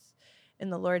truth.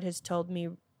 And the Lord has told me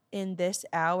in this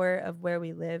hour of where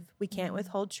we live, we can't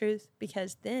withhold truth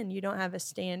because then you don't have a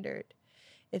standard.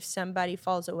 If somebody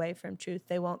falls away from truth,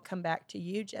 they won't come back to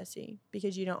you, Jesse,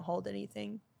 because you don't hold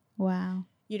anything. wow.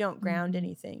 You don't ground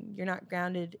anything. You're not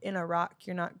grounded in a rock.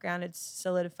 You're not grounded,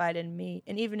 solidified in me.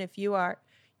 And even if you are,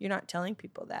 you're not telling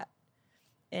people that.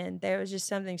 And there was just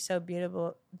something so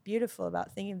beautiful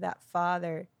about thinking of that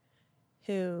father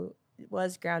who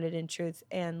was grounded in truth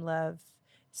and love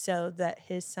so that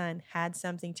his son had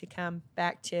something to come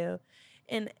back to.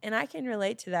 And I can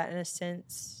relate to that in a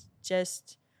sense,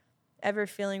 just ever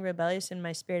feeling rebellious in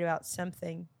my spirit about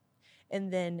something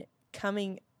and then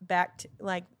coming back to,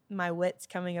 like, my wits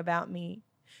coming about me.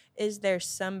 Is there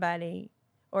somebody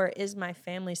or is my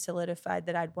family solidified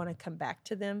that I'd want to come back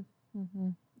to them?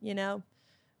 You know?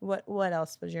 What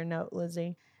else was your note,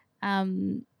 Lizzie?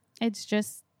 It's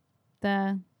just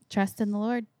the trust in the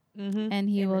Lord, and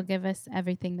He will give us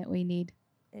everything that we need.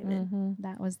 Amen.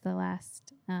 That was the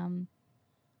last. And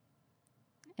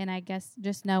I guess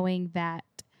just knowing that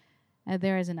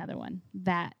there is another one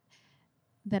that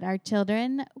our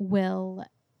children will.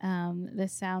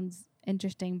 This sounds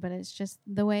interesting, but it's just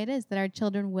the way it is that our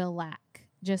children will lack,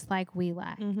 just like we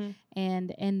lack,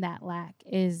 and in that lack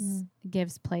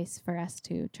gives place for us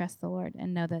to trust the Lord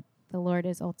and know that the Lord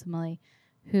is ultimately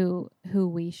who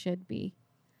we should be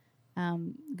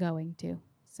going to.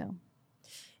 So,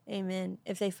 Amen.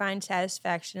 If they find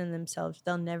satisfaction in themselves,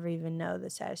 they'll never even know the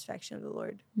satisfaction of the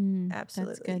Lord.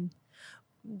 Absolutely. That's good.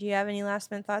 Do you have any last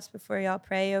minute thoughts before y'all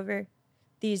pray over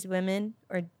these women,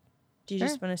 or do you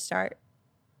just want to start?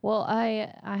 Well,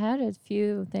 I had a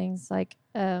few things like,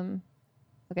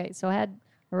 okay, so I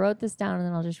wrote this down and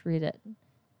then I'll just read it.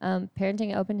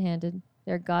 Parenting open-handed.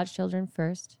 They're God's children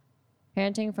first.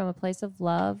 Parenting from a place of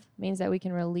love means that we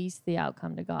can release the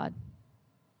outcome to God.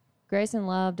 Grace and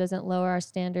love doesn't lower our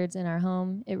standards in our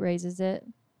home. It raises it.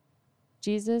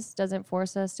 Jesus doesn't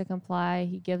force us to comply.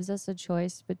 He gives us a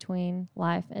choice between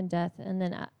life and death, and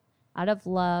then out of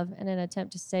love and an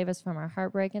attempt to save us from our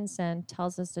heartbreak and sin,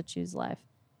 tells us to choose life.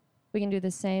 We can do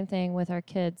the same thing with our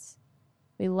kids.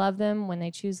 We love them when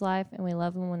they choose life, and we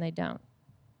love them when they don't.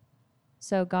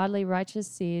 Sow godly, righteous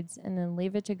seeds, and then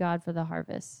leave it to God for the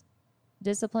harvest.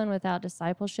 Discipline without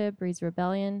discipleship breeds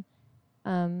rebellion,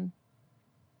 and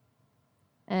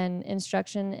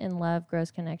instruction in love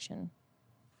grows connection.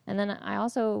 And then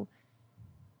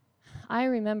I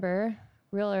remember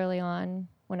real early on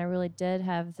when I really did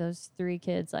have those 3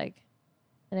 kids, and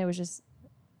it was just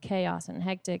chaos and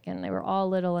hectic, and they were all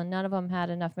little, and none of them had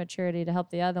enough maturity to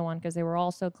help the other one because they were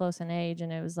all so close in age,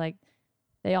 and it was like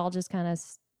they all just kind of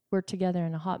were together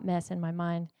in a hot mess in my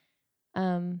mind.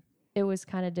 It was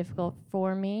kind of difficult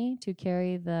for me to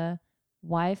carry the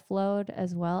wife load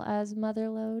as well as mother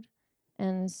load,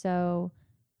 and so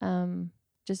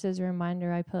just as a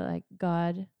reminder, I put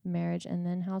God, marriage, and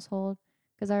then household,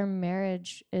 because our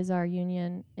marriage is our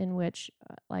union in which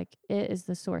it is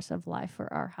the source of life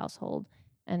for our household,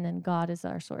 and then God is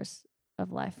our source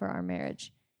of life for our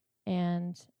marriage.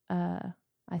 And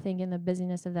I think in the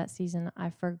busyness of that season, I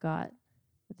forgot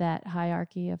that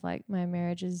hierarchy of my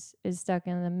marriage is stuck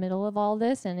in the middle of all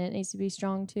this, and it needs to be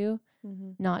strong too.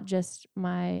 Not just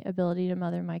my ability to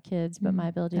mother my kids, but my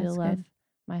ability to love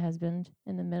my husband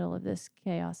in the middle of this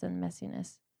chaos and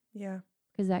messiness. Yeah.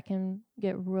 Because that can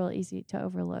get real easy to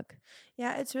overlook.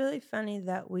 Yeah, it's really funny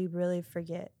that we really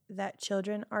forget that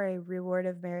children are a reward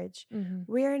of marriage.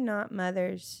 We are not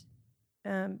mothers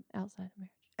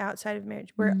outside of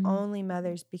marriage. We're only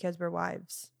mothers because we're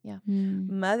wives. Yeah.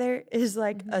 Mother is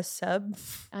a sub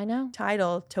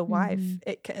title to wife.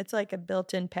 It's like a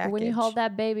built-in package. When you hold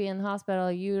that baby in the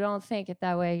hospital, you don't think it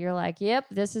that way. You're like, yep,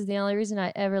 this is the only reason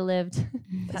I ever lived.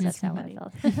 That's how I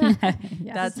felt.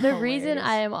 That's the reason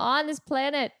I am on this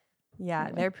planet. Yeah,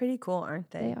 anyway. they're pretty cool,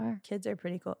 aren't they? They are. Kids are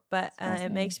pretty cool. But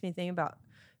it makes me think about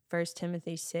 1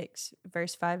 Timothy 6,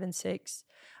 verse 5 and 6.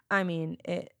 I mean,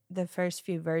 the first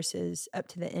few verses up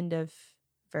to the end of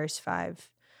verse 5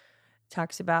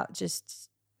 talks about just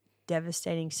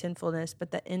devastating sinfulness.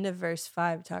 But the end of verse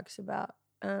 5 talks about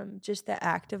just the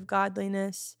act of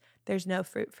godliness. There's no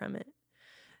fruit from it.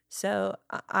 So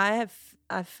I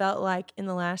felt like in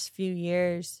the last few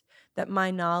years that my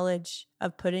knowledge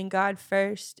of putting God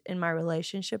first in my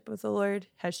relationship with the Lord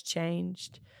has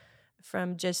changed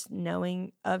from just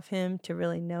knowing of him to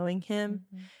really knowing him.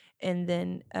 Mhm. And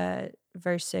then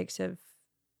verse 6 of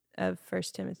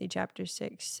 1 Timothy chapter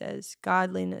 6 says,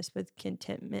 godliness with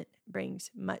contentment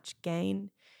brings much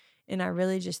gain. And I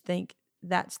really just think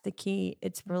that's the key.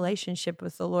 It's relationship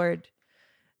with the Lord.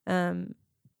 And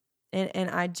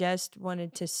I just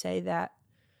wanted to say that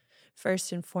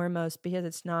first and foremost, because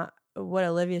it's not what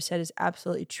Olivia said is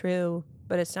absolutely true,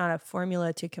 but it's not a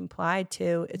formula to comply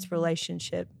to. It's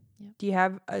relationship.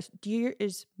 Yep.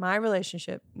 Is my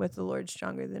relationship with the Lord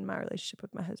stronger than my relationship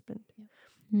with my husband?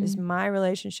 Yep. Is my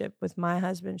relationship with my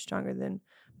husband stronger than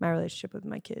my relationship with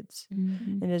my kids?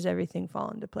 Mm-hmm. And does everything fall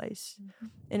into place? Mhm.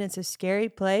 And it's a scary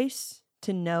place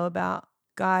to know about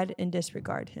God and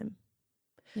disregard him.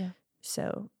 Yeah.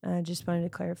 So I just wanted to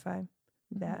clarify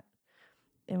that.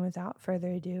 And without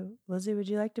further ado, Lizzie, would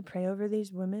you like to pray over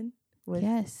these women?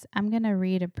 Yes, I'm going to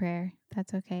read a prayer.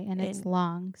 That's okay. And it's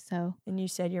long. So, And you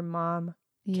said your mom,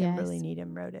 Kimberly yes.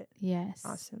 Needham, wrote it. Yes.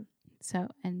 Awesome. So,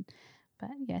 but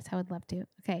yes, I would love to.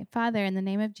 Okay. Father, in the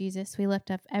name of Jesus, we lift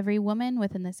up every woman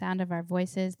within the sound of our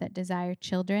voices that desire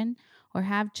children or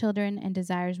have children and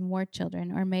desires more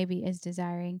children, or maybe is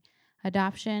desiring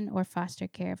adoption or foster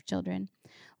care of children.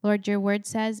 Lord, your word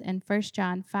says in 1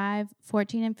 John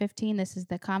 5:14 and 15, this is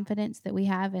the confidence that we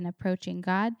have in approaching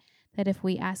God, that if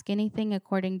we ask anything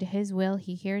according to his will,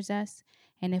 he hears us.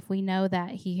 And if we know that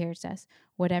he hears us,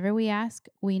 whatever we ask,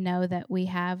 we know that we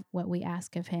have what we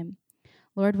ask of him.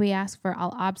 Lord, we ask for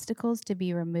all obstacles to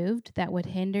be removed that would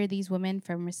hinder these women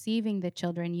from receiving the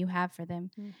children you have for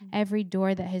them. Mm-hmm. Every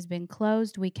door that has been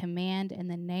closed, we command in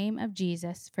the name of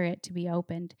Jesus for it to be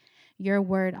opened. Your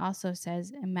word also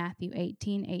says in Matthew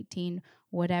 18:18,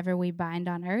 whatever we bind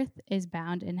on earth is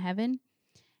bound in heaven,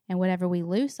 and whatever we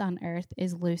loose on earth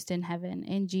is loosed in heaven.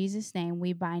 In Jesus' name,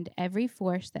 we bind every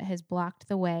force that has blocked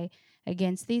the way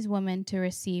against these women to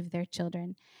receive their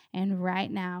children. And right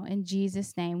now, in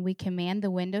Jesus' name, we command the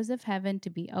windows of heaven to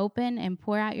be open and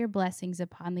pour out your blessings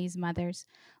upon these mothers.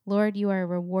 Lord, you are a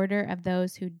rewarder of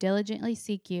those who diligently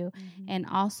seek you. Mm-hmm. And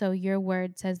also, your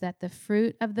word says that the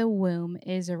fruit of the womb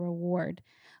is a reward.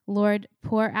 Lord,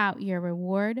 pour out your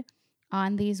reward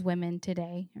on these women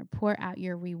today, or pour out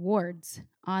your rewards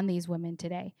on these women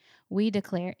today. We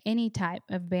declare any type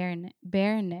of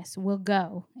barrenness will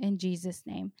go in Jesus'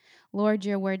 name. Lord,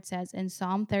 your word says in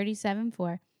Psalm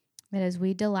 37:4 that as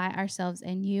we delight ourselves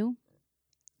in you,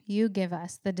 you give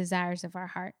us the desires of our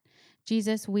heart.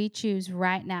 Jesus, we choose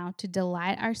right now to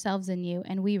delight ourselves in you,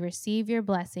 and we receive your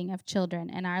blessing of children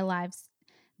in our lives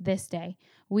this day.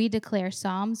 We declare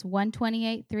Psalms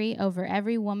 128:3 over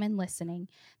every woman listening,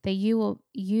 that you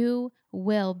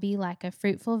will be like a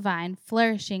fruitful vine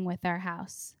flourishing with our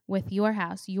house, with your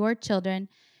house. Your children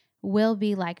will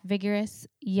be like vigorous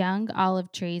young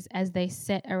olive trees as they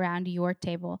sit around your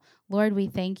table. Lord, we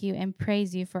thank you and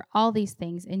praise you for all these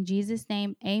things. In Jesus'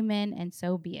 name, amen, and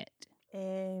so be it.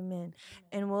 Amen.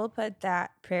 And we'll put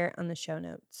that prayer on the show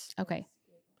notes. Okay.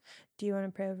 Do you want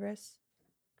to pray over us?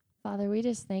 Father, we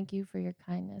just thank you for your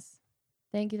kindness.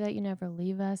 Thank you that you never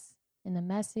leave us in the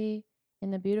messy,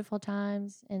 in the beautiful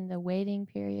times, in the waiting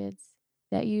periods,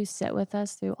 that you sit with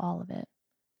us through all of it,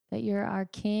 that you're our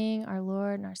King, our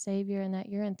Lord, and our Savior, and that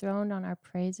you're enthroned on our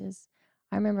praises.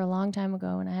 I remember a long time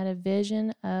ago when I had a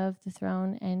vision of the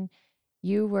throne, and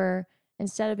you were,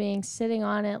 instead of being sitting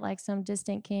on it like some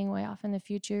distant king way off in the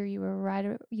future, you were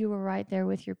right there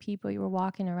with your people. You were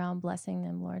walking around blessing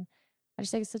them, Lord. I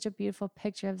just think it's such a beautiful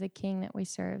picture of the King that we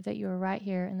serve, that you are right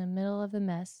here in the middle of the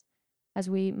mess as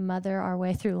we mother our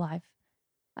way through life.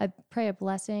 I pray a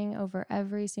blessing over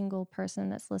every single person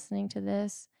that's listening to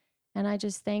this. And I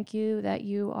just thank you that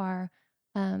you are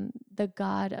the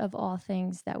God of all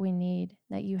things that we need,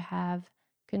 that you have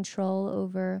control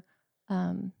over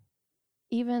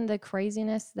even the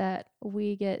craziness that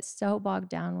we get so bogged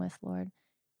down with, Lord,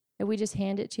 that we just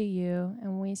hand it to you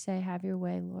and we say, have your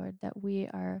way, Lord, that we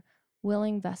are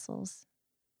willing vessels.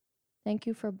 Thank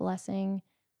you for blessing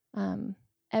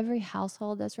every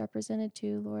household that's represented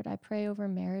too, Lord. I pray over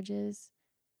marriages.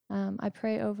 I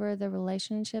pray over the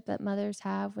relationship that mothers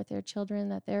have with their children,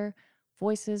 that their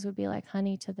voices would be like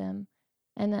honey to them,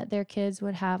 and that their kids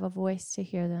would have a voice to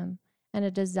hear them and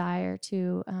a desire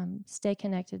to stay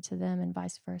connected to them, and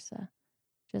vice versa,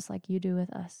 just like you do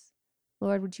with us.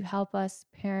 Lord, would you help us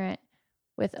parent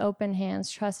with open hands,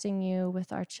 trusting you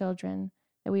with our children,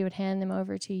 that we would hand them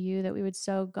over to you, that we would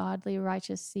sow godly,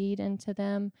 righteous seed into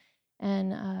them,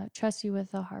 and trust you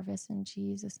with the harvest in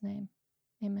Jesus' name.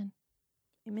 Amen.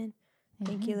 Amen.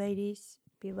 Thank you, ladies.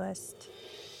 Be blessed.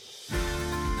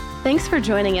 Thanks for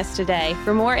joining us today.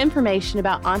 For more information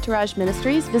about Entourage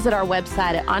Ministries, visit our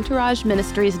website at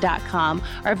entourageministries.com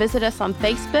or visit us on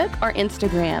Facebook or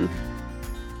Instagram.